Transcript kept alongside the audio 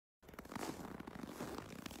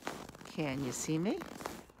Can you see me?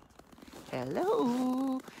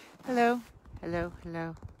 Hello. Hello. Hello.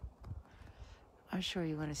 Hello. I'm sure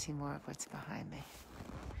you want to see more of what's behind me.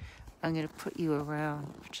 I'm going to put you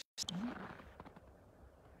around.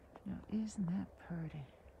 Now, isn't that pretty?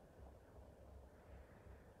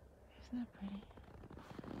 Isn't that pretty?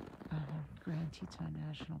 Grand Teton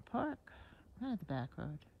National Park. I'm at the back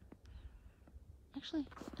road. Actually,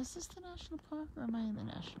 is this the national park or am I in the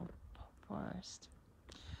national forest?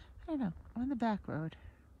 I don't know. I'm on the back road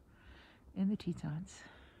in the Tetons,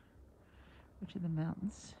 which are the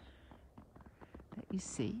mountains that you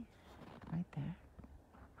see right there.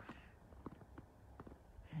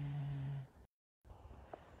 And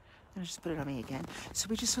I'll just put it on me again. So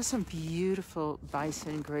we just saw some beautiful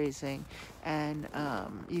bison grazing, and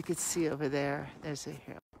you could see over there, there's a,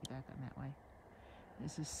 here, back on that way.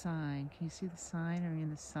 There's a sign. Can you see the sign? Are you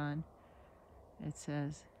in the sun? It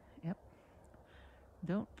says, yep,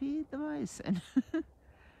 don't feed the bison.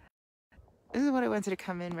 This is what I wanted to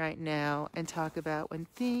come in right now and talk about when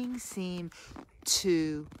things seem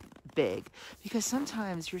too big. Because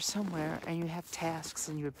sometimes you're somewhere and you have tasks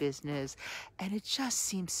in your business and it just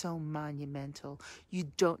seems so monumental.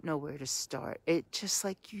 You don't know where to start. It just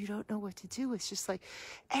like you don't know what to do. It's just like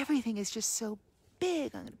everything is just so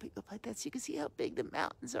big. I'm going to put you up like that so you can see how big the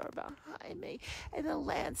mountains are behind me and the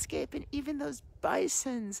landscape and even those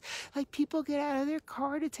bisons. Like people get out of their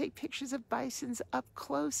car to take pictures of bisons up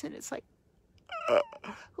close and it's like,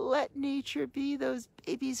 let nature be. Those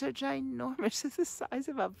babies are ginormous. It's the size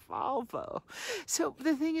of a Volvo. So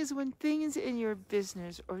the thing is, when things in your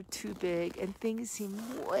business are too big and things seem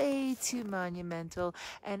way too monumental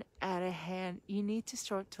and out of hand, you need to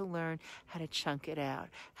start to learn how to chunk it out,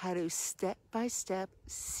 how to step by step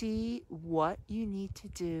see what you need to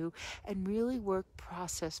do and really work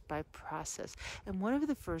process by process. And one of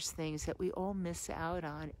the first things that we all miss out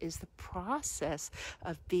on is the process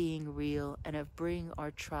of being real and of bringing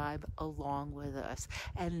our tribe along with us.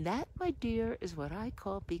 And that, my dear, is what I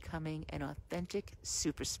call becoming an authentic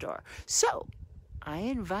superstar. So I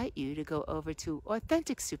invite you to go over to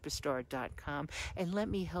AuthenticSuperstar.com and let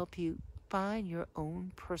me help you find your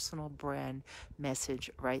own personal brand message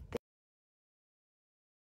right there.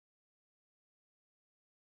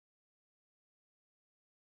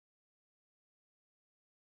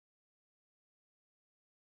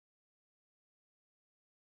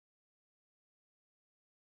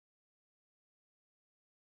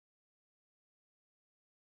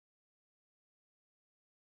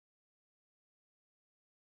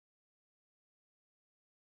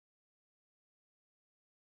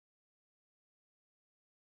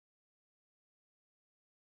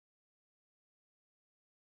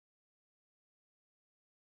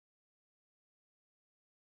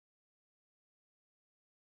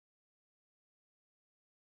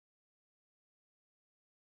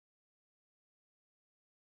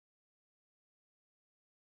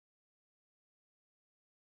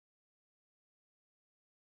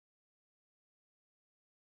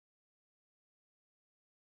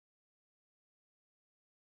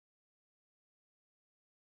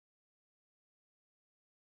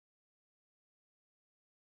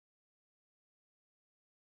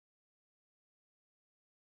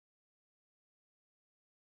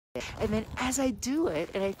 And then as I do it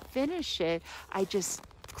and I finish it, I just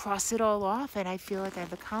cross it all off and I feel like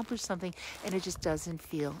I've accomplished something and it just doesn't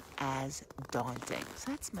feel as daunting.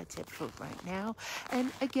 So that's my tip for right now.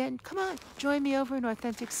 And again, come on, join me over in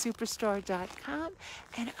AuthenticSuperstar.com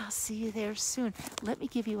and I'll see you there soon. Let me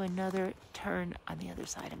give you another turn on the other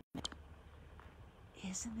side of it.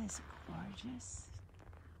 Isn't this gorgeous?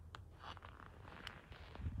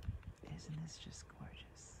 Isn't this just gorgeous?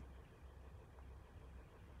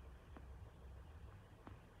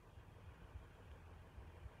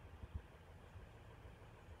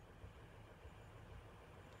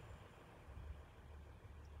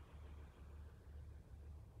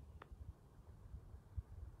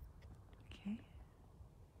 Okay.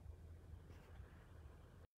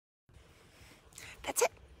 That's it.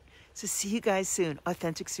 So see you guys soon.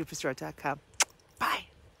 AuthenticSuperstar.com.